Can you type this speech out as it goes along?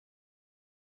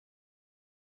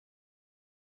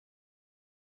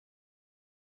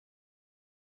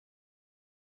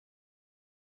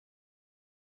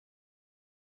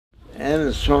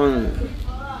En son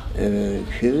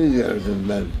kimi gördüm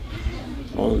ben?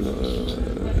 O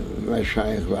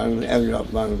meşayihlerin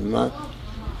evlatlarından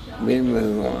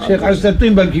bilmiyorum. Şeyh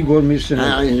Hazrettin belki görmüşsünüz.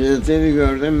 Ha, İzzettin'i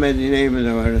gördüm Medine-i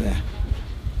Münevvere'de.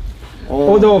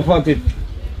 O da vefat etti.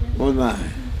 O da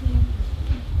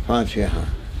Fatiha.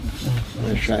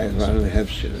 Meşayihlerin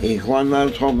hepsi. İhvanlar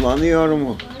toplanıyor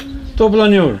mu?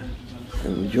 Toplanıyor.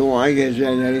 Cuma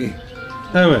geceleri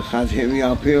Evet. hatim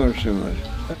yapıyorsunuz.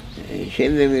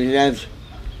 Şimdi millet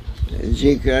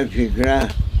zikre fikre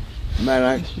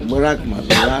merak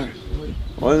bırakmadılar.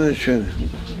 Onun için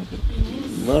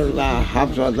burada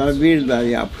haftada bir de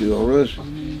yapıyoruz,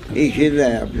 iki de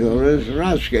yapıyoruz,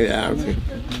 rastgele artık.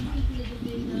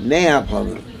 Ne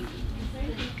yapalım?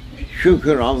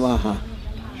 Şükür Allah'a.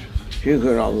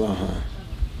 Şükür Allah'a.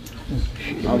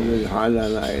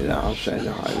 Abdülhalal ile Asel-i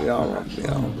ya Rabbi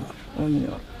ya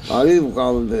Allah. Garip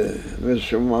kaldı.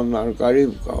 Müslümanlar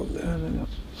garip kaldı.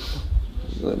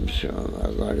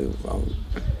 Müslümanlar garip kaldı.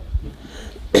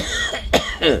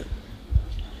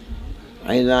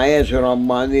 İnayet-i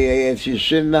Rabbaniye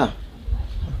yetişsin de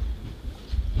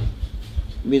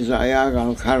biz ayağa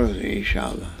kalkarız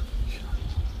inşallah.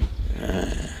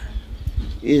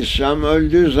 İslam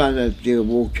öldü zannetti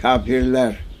bu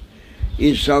kafirler.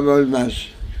 İslam ölmez.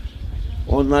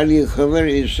 Onlar yıkılır,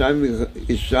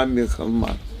 İslam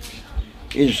yıkılmaz.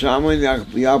 İslam'ın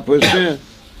yapısı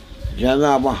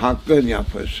Cenab-ı Hakk'ın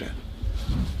yapısı.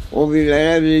 O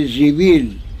birileri bir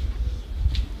zibil,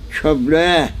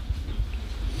 çöplüğe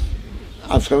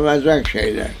atılacak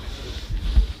şeyler.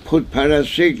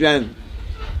 Putperestlikle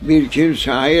bir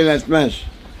kimse hayır etmez.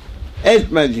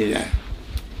 Etmediler.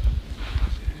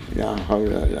 La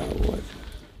havle la kuvvete.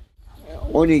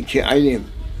 12 ilim.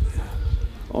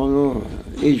 Onu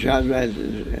icazet,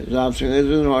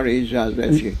 zatınızın var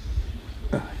icazeti.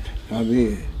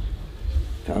 Tabii.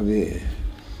 Tabii.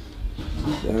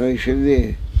 Demek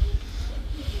şimdi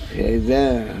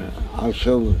şeyde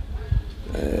asıl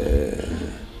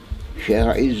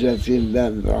Şeyh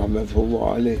İzzettin'den rahmetullahi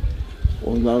aleyh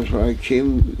ondan sonra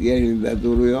kim yerinde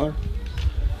duruyor?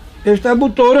 İşte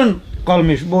bu torun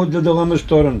kalmış, bu dediğimiz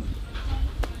torun.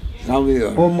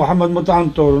 Kalıyor. O Muhammed Mutah'ın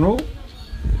torunu.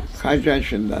 Kaç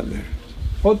yaşındadır?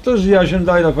 30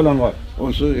 yaşındaydı falan var.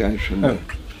 30 yaşında. Evet.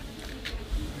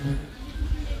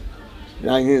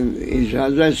 Yani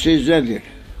icazet sizdedir.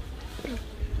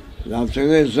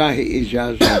 Zatınız zahi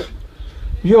icazet.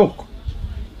 Yok.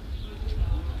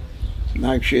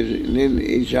 Nakşi'nin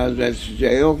icazet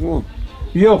size yok mu?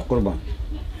 Yok kurban.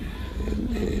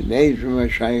 Ne için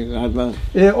meşayihlerden?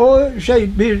 O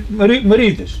şey bir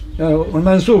müridiz. Yani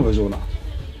mensubuz ona.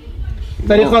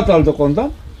 Tarikat aldık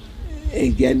ondan.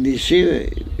 Kendisi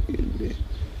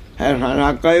herhal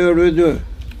Hakk'a yürüdü.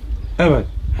 Evet.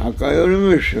 Hakk'a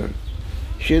yürümüştür.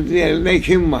 Şimdi elinde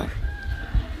kim var?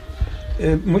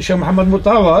 Şeyh Mohammad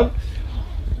Mutah var.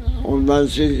 Ondan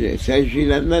siz teşkil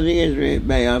etmediniz mi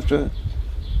beyatı?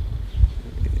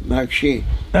 Nakşi.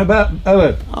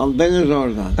 Evet. Aldınız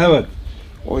oradan. Evet.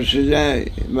 O size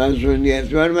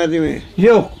mezuniyet vermedi mi?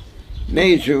 Yok. Ne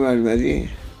için vermedi?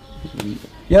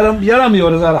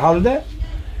 Yaramıyoruz herhalde.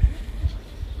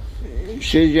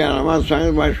 Siz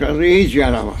yaramazsanız başkası hiç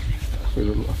yaramaz.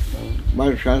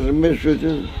 Başkası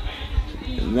mesutun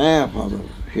ne yapalım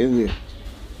şimdi?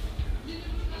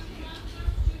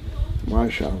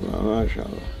 Maşallah,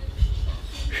 maşallah.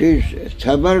 Siz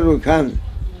teberrüken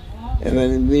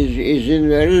efendim biz izin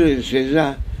veririz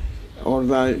size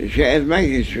orada şey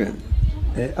etmek için.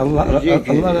 Allah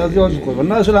razı olsun.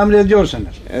 Nasıl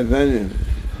emrediyorsanız. Efendim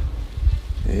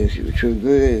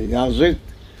çünkü yazık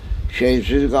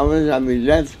şeysiz kalınca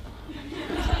millet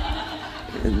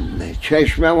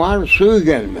çeşme var, suyu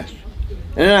gelmez.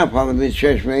 Ne yapalım biz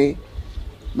çeşmeyi?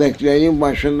 Bekleyin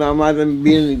başında madem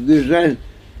bir güzel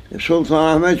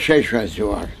Sultanahmet çeşmesi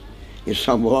var.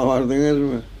 İstanbul'a vardınız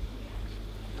mı?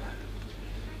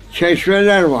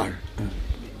 Çeşmeler var.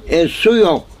 Su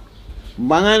yok.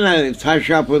 Bana ne taş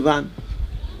yapıdan?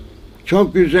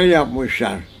 Çok güzel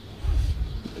yapmışlar.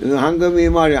 Hangi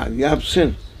mimar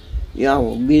yapsın? Ya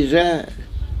bize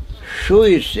su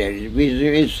isteriz.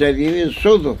 Bizim istediğimiz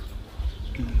sudur.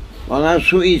 Bana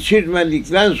su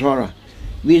içirmedikten sonra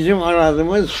bizim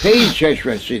aradığımız feyiz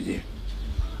çeşmesidir.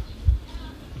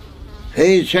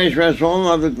 Feyiz çeşmesi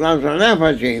olmadıktan sonra ne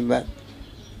yapacağım ben?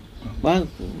 Bak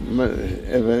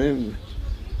efendim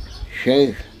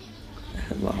Şeyh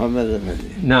Mohammad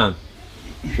Efendi. Naam.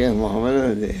 Şeyh Mohammad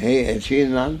Efendi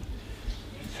heyetiyle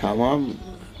tamam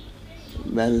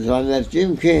ben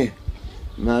zannettim ki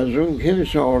mezun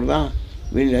kimse orada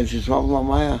milleti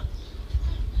toplamaya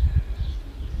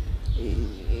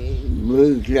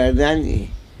büyüklerden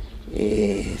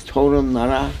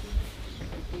torunlara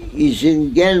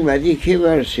izin gelmedi ki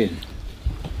versin.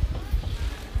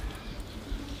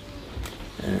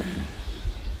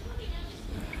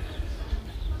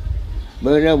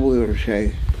 Böyle buyur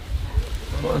şey.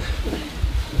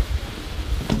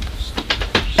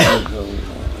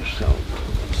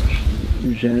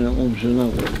 Üzerine omzuna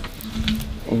koy.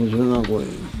 Omzuna koy.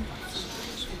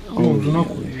 Omzuna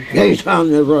koy.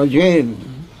 Şeytanirracim.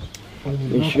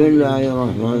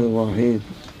 Bismillahirrahmanirrahim.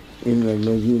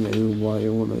 İnnellezîne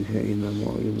yubâyi'ûneke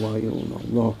innemâ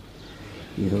yubâyi'ûnallâh.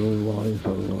 Yedullâhi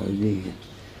fevvâdîn.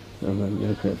 فمن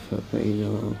يكف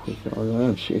فإنما ينكث على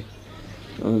نفسه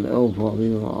ومن أوفى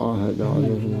بما عاهد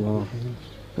عليه الله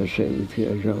فسيؤتي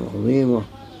أجرا عظيما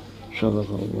صدق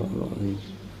الله العظيم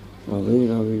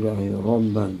رضينا بالله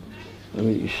ربا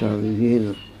وبالإسلام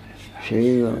دينا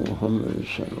سيدنا محمد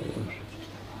صلى الله عليه وسلم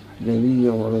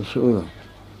نبيا ورسولا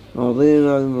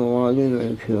رضينا بالموالين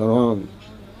الكرام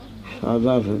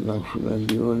سادات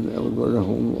النقشبنديون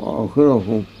أولهم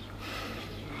وآخرهم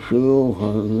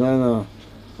شيوخا لنا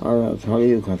على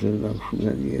طريقة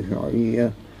النقشبندية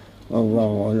فعلية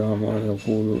والله على ما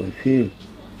يقول وكيل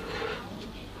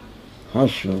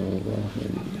حسبنا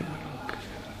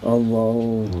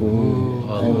الله الله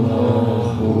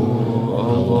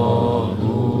الله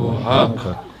حق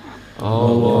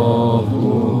الله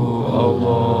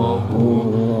الله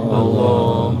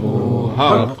الله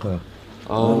حق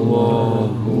الله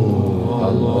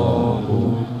الله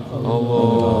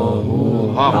الله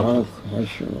حق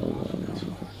حسبنا الله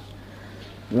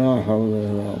لا حول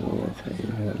ولا قوة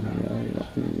إلا بالله العلي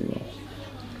العظيم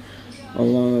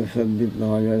اللهم ثبتنا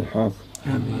على الحق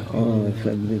اللهم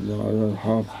ثبتنا على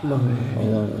الحق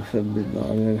اللهم ثبتنا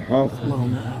على الحق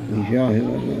بجاه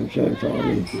من أنزلت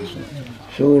عليه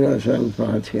سورة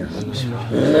الفاتحة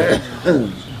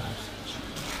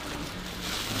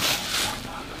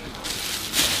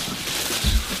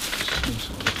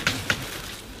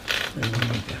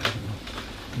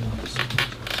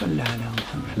صل على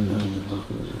محمد.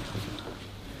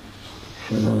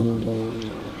 سلام الله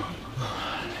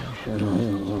سلام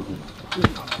الله.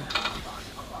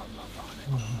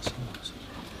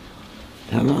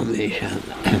 Tamam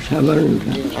inşallah. Tabarın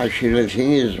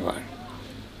aşiretiniz var.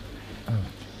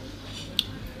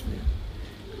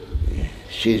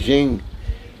 Sizin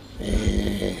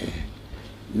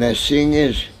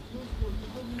nesliniz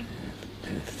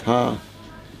ta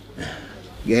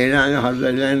Geylani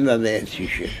Hazretleri'nde de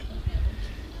yetişir.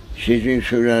 Sizin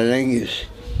sülaleniz.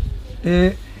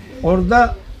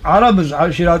 Orada Arabız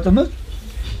aşiratımız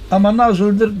ama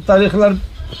nasıldır tarihler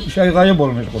şey kayıp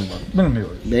olmuş kurban.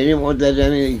 Bilmiyoruz. Benim o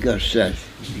dedemi göster.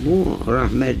 Bu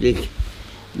rahmetlik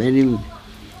benim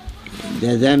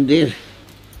dedemdir.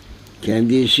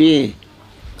 Kendisi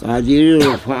Kadiri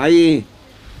Rıfai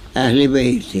Ehl-i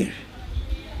Beyt'tir.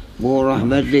 Bu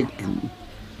rahmetlik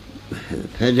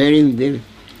pederimdir.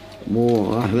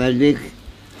 Bu rahmetlik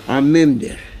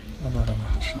ammimdir. Allah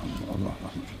rahmet eylesin. Allah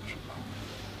rahmet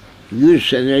eylesin. 100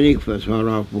 senelik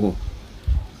fotoğraf bu.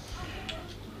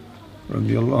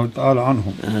 Radiyallahu teala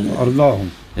anhum ve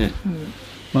ardahum.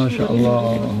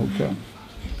 Maşallah.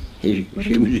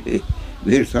 Şimdi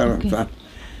bir taraftan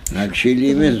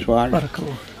Nakşiliğimiz var,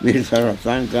 bir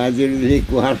taraftan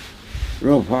Kadirilik var,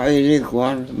 Rufailik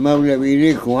var,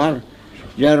 Mevlevilik var,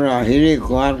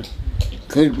 Cerrahilik var.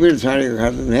 41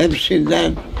 tarikatın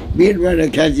hepsinden bir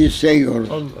bereket istiyoruz.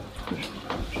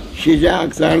 Size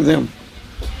aktardım.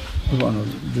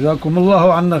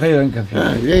 Cezakumullahu anna hayran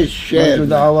kefir. Şey,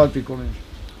 Davatikum.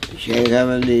 Şeyh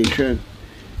Efendi için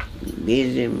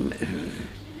bizim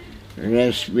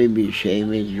resmi bir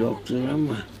şeyimiz yoktur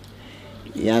ama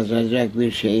yazacak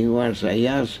bir şeyin varsa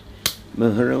yaz,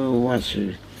 mührümü vasıl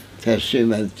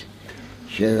teslim et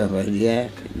Şeyh Efendi'ye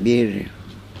bir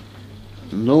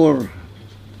nur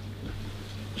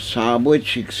sabı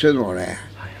çıksın oraya.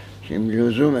 Şimdi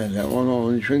lüzum eder, onu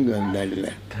onun için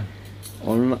gönderdiler.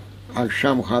 Onun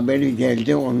akşam haberi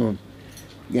geldi onun.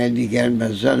 Geldi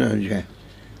gelmezden önce.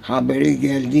 Haberi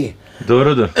geldi.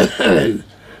 Doğrudur.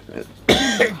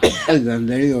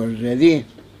 Gönderiyoruz dedi.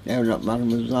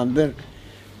 Evlatlarımızdandır.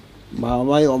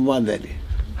 Bağlay olma dedi.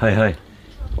 Hay hay.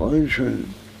 Onun için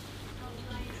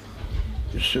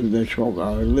üstümde çok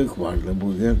ağırlık vardı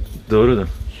bugün. Doğrudur.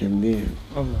 Şimdi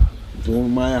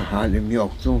durmaya halim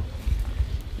yoktu.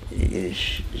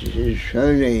 Siz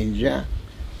söyleyince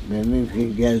dedim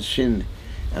ki gelsin,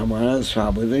 emanet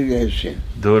sahibidir gelsin.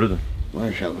 Doğrudur.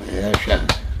 Maşallah yaşa.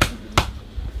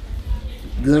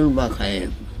 Gül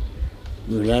bakayım.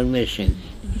 Güler misin?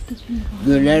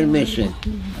 Güler misin?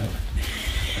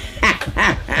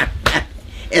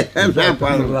 Ne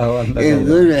yapalım?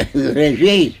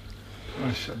 Güleceğiz.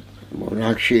 Maşallah. Bu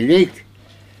Nakşilik,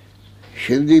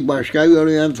 şimdi başka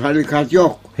yürüyen tarikat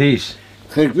yok. Hiç.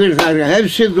 41 tarikat,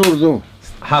 hepsi durdu.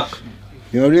 Hak.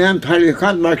 Yürüyen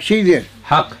tarikat Nakşidir.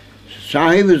 Hak.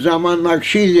 Sahibi Zaman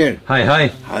Nakşidir. Hay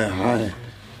hay. Hay hay.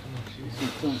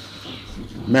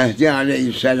 Mehdi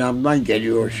Aleyhisselam'dan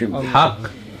geliyor şimdi.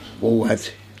 Hak.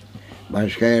 Kuvvet.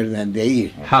 Başka yerden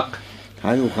değil. Hak.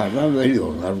 Ta yukarıdan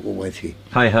veriyorlar kuvveti.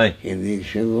 Hay hay.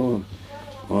 Şimdi bu,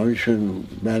 onun için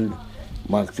ben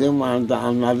baktığım anda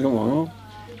anladım onu.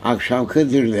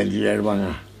 Akşamkıdır dediler bana.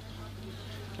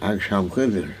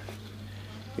 Akşamkıdır.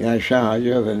 Yaşa Hacı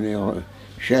Efendi,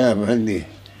 Şeyh Efendi,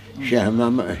 Şeyh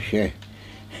Mehmet,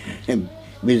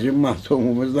 bizim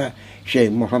mahtumumuz da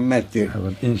Şeyh Mohammed'dir.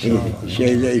 Evet, inşallah.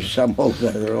 Şeyde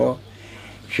İstanbul'dadır o.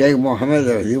 Şeyh Mohammad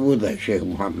Efendi, bu da Şeyh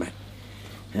Muhammed.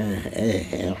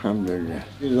 Elhamdülillah.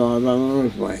 Biz o adamı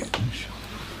unutmayın.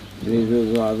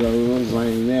 Biz o adamı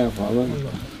unutmayın, ne yapalım?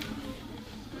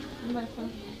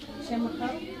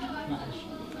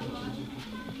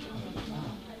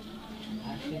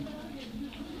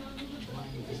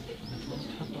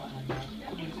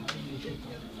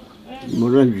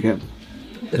 Müreccem.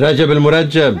 Recep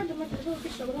el-Mureccem.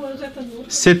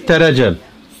 6 Recep.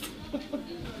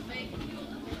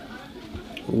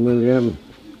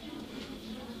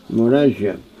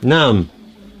 Müreccem. Naam.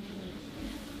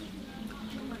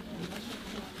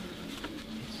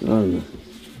 Anladım.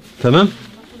 Tamam.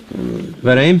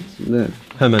 Vereyim. Ne?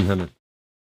 Hemen hemen.